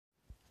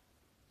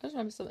I just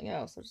remember something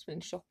else. I've just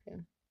been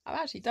shopping. I've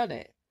actually done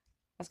it.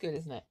 That's good,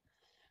 isn't it?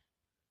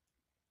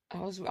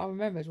 I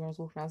remembered when I was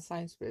walking around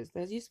Sainsbury's,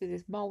 there used to be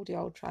this mouldy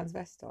old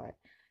transvestite.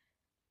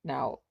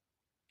 Now,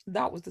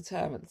 that was the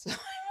term at the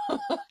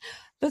time.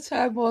 The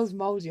term was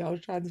mouldy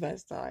old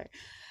transvestite.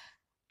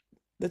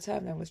 The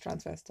term then was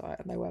transvestite,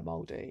 and they were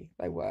mouldy.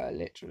 They were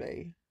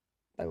literally,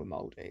 they were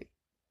mouldy,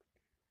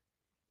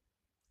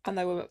 and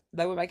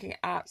they were making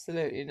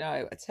absolutely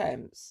no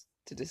attempts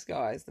to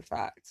disguise the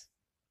fact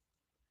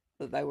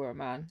that they were a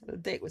man. The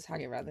dick was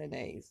hanging around their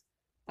knees,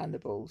 and the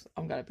balls.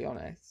 I'm going to be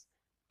honest.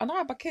 And I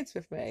had my kids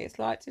with me. It's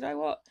like, do you know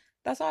what?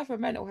 That's either a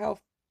mental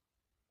health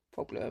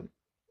problem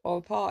or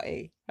a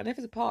party. And if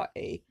it's a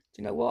party,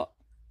 do you know what?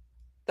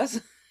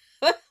 That's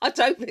I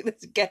don't think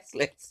there's a guest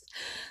list.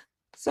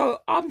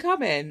 So I'm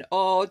coming,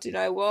 or do you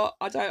know what?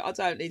 I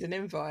don't need an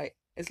invite.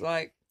 It's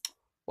like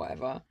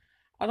whatever.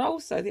 And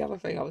also the other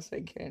thing I was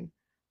thinking,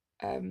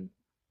 um,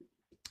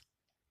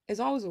 is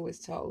I was always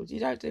told you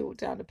don't do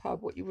down the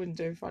pub what you wouldn't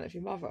do in front of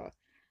your mother.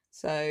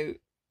 So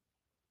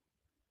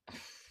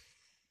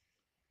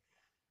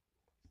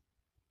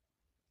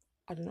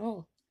I don't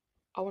know.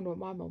 I wonder what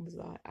my mum was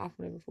like.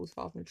 Apple never falls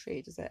far from a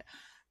tree, does it?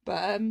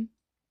 But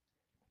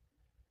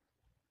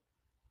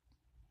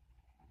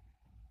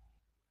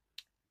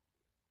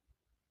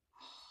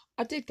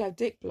I did go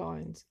dick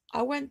blind.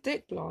 I went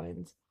dick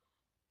blind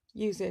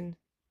using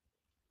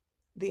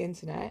the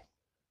internet,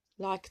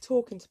 like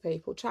talking to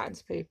people, chatting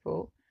to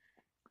people,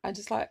 and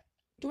just like,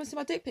 do you want to see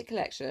my dick pic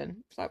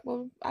collection? It's like,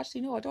 well,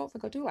 actually, no, I don't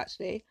think I do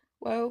actually.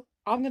 Well,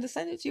 I'm going to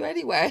send it to you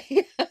anyway.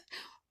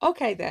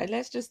 Okay, then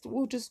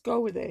we'll just go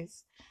with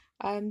this.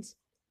 And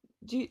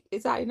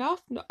is that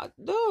enough? No,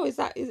 no.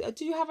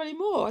 Do you have any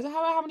more? I said,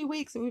 how many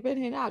weeks have we been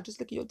here now?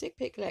 Just look at your dick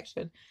pic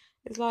collection.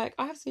 It's like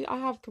I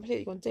have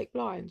completely gone dick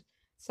blind.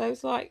 So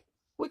it's like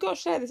we got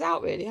to share this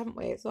out, really, haven't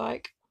we? It's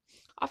like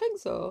I think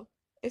so.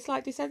 It's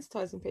like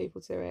desensitizing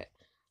people to it.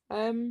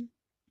 Um,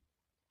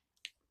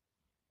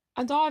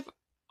 and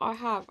I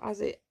have, as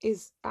it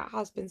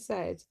has been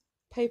said,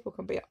 people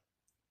can be,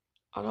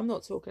 and I'm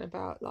not talking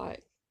about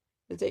like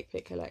the dick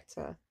pic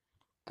collector,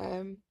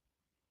 um,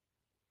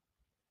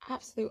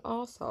 absolute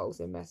arseholes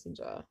in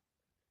Messenger,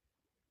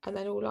 and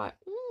then all like,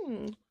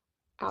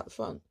 out the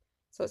front.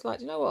 So it's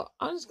like, you know what?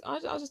 I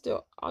just do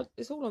it.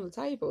 It's all on the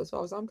table as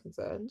far as I'm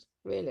concerned,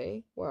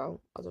 really.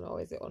 Well, I don't know,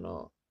 is it or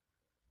not?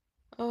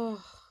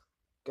 Oh,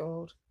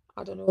 God.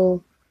 I don't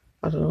know.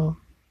 I don't know.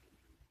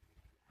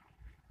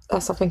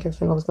 That's, I think,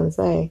 everything I was going to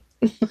say.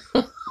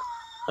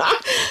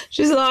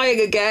 She's lying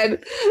again.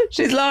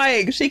 She's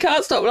lying. She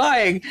can't stop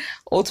lying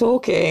or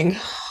talking.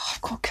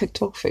 I've got to cook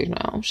dog food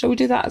now. Shall we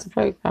do that as a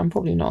program?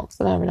 Probably not,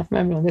 because I don't have enough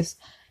memory on this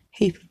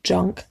heap of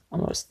junk. I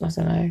don't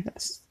know.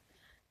 That's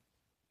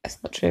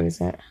not true,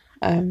 is it?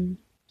 Um,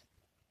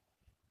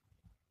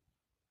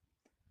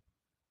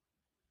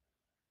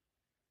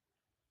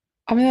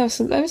 I mean,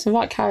 there were some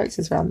right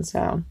characters around the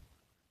town.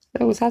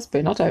 There always has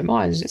been. I don't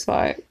mind. It's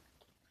like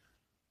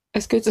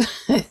it's good.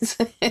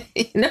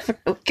 You're never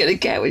gonna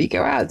get when you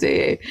go out, do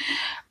you?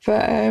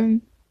 But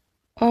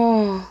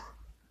oh,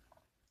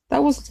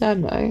 that was a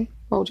term though.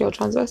 Moldy old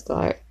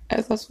transvestite.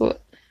 That's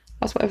what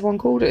everyone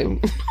called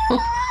him.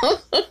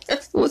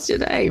 What's your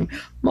name?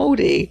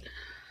 Moldy.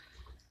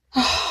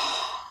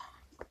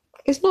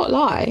 It's not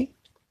lie,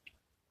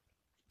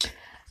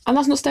 and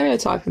that's not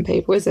stereotyping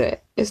people, is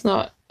it? It's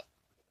not.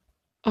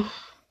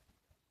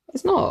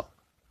 It's not.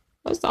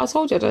 I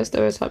told you I don't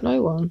stereotype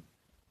no one.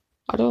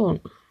 I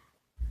don't.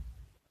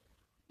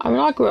 I mean,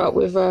 I grew up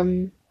with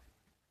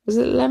was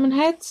it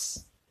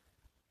Lemonheads?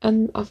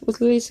 And I was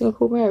the lead singer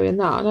called Mary in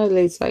that. I know the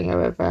lead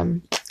singer of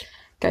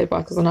Gay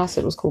Bikers on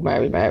Acid was called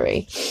Mary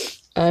Mary.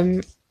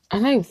 Um,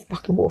 and they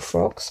fucking wore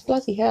frocks.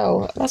 Bloody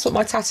hell. That's what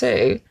my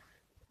tattoo,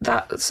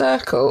 that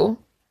circle,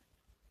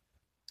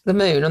 the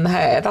moon on the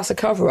hair, that's a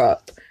cover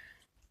up.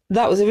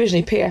 That was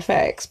originally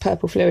PFX,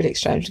 Purple Fluid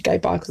Exchange, the Gay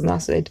Bikers on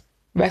Acid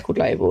record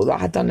label that I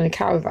had done in a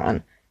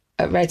caravan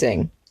at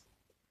Reading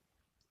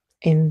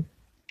in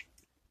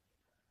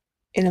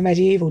the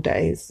medieval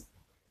days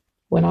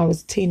when I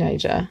was a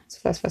teenager. It's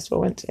the first festival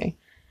I went to.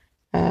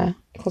 It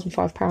cost me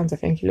 £5, I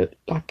think. It looked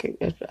like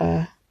it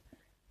had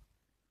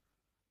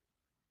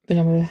been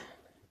on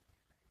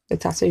the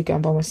tattoo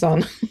gun by my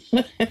son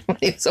when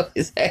he was on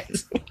his head,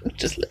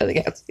 just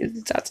learning how to use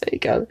the tattoo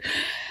gun.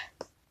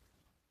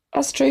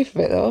 That's the truth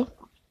of it, though.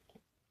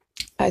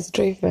 That is the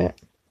truth of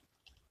it.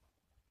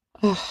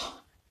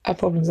 Oh, our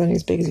problem's only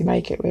as big as you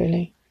make it,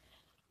 really,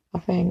 I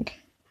think.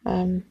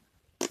 Um,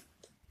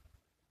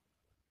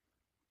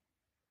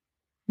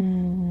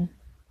 hmm,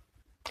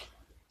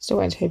 Still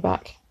waiting to hear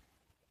back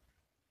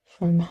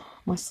from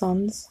my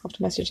sons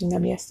after messaging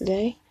them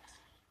yesterday.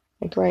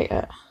 They're great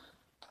at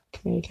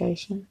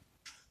communication.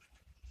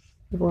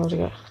 The world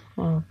ago.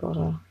 Oh,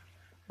 God.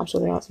 I'm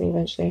sure they'll answer me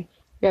eventually.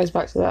 It goes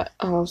back to that.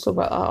 Oh, I was talking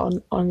about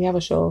that on the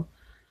other show.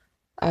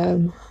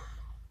 Um,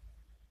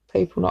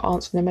 People not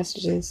answering their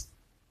messages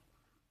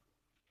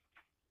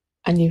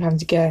and you having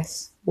to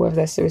guess whether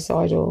they're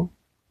suicidal,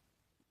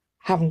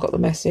 haven't got the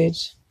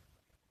message,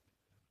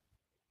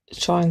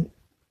 try and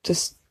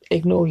just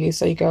ignore you,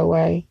 so you go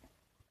away,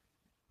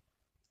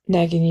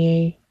 negging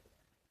you,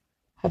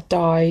 have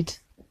died,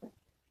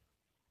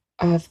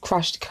 have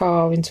crashed a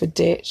car into a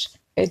ditch.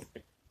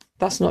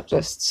 That's not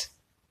just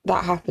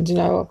that happened.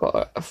 I've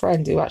got a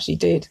friend who actually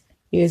did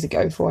years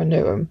ago before I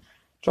knew him,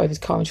 drove his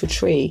car into a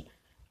tree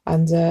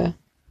and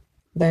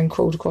then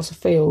crawled across a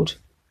field.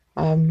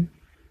 Um,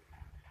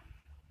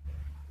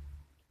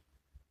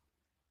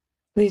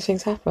 these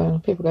things happen.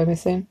 People go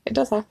missing. It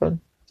does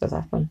happen. It does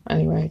happen.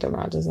 Anyway, it don't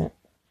matter, does it?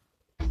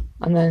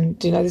 And then,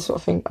 do you know this sort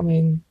of thing? I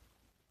mean,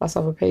 that's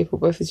other people,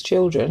 but if it's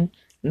children,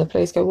 and the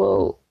police go,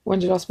 well, when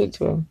did I speak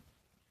to him?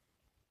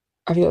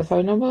 Have you got the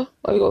phone number?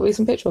 Have you got a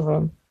recent picture of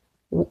them?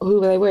 Who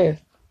were they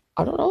with?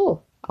 I don't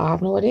know. I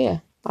have no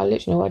idea. I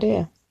literally no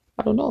idea.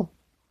 I don't know.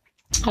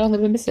 How long have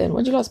they been missing?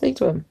 When did you last speak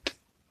to him?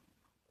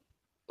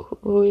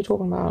 Who are you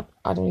talking about?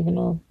 I don't even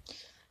know.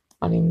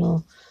 I don't even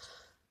know.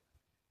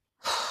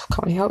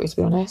 Can't really help you, to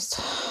be honest.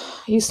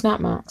 Use Snap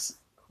Max,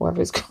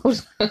 whatever it's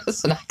called.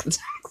 Snack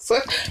attacks.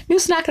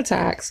 Use snack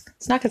attacks.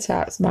 Snack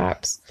attacks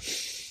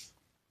maps.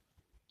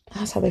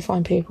 That's how they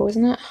find people,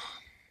 isn't it?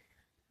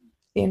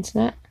 The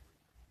internet.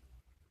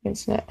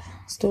 Internet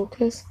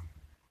stalkers.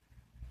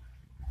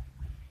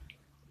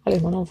 I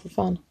leave one on for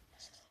fun.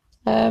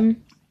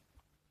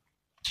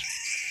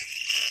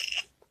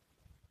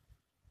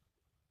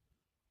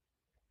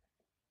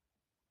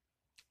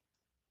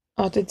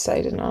 I did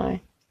say, didn't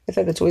I? If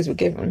ever toys were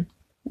given.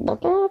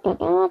 That's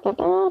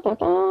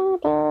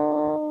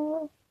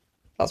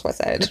what I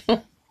said.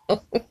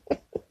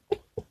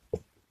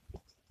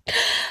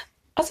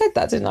 I said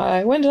that, didn't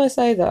I? When did I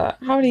say that?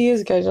 How many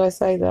years ago did I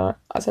say that?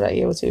 I said that a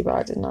year or two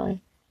back, didn't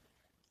I?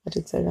 I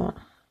did say that.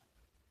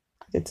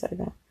 I did say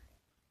that.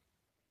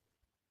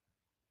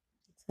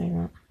 I did say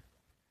that.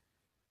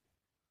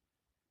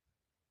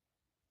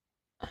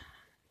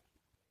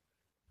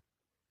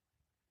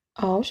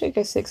 Oh, I should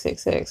go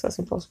 666. That's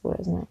impossible,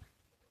 isn't it?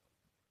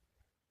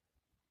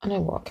 I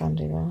know what I can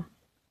do there.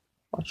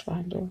 I'll try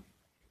and do.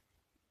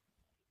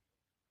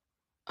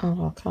 Oh,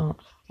 no, I can't.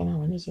 Fucking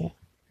hell, an idiot.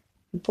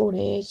 I'm born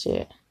an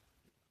idiot.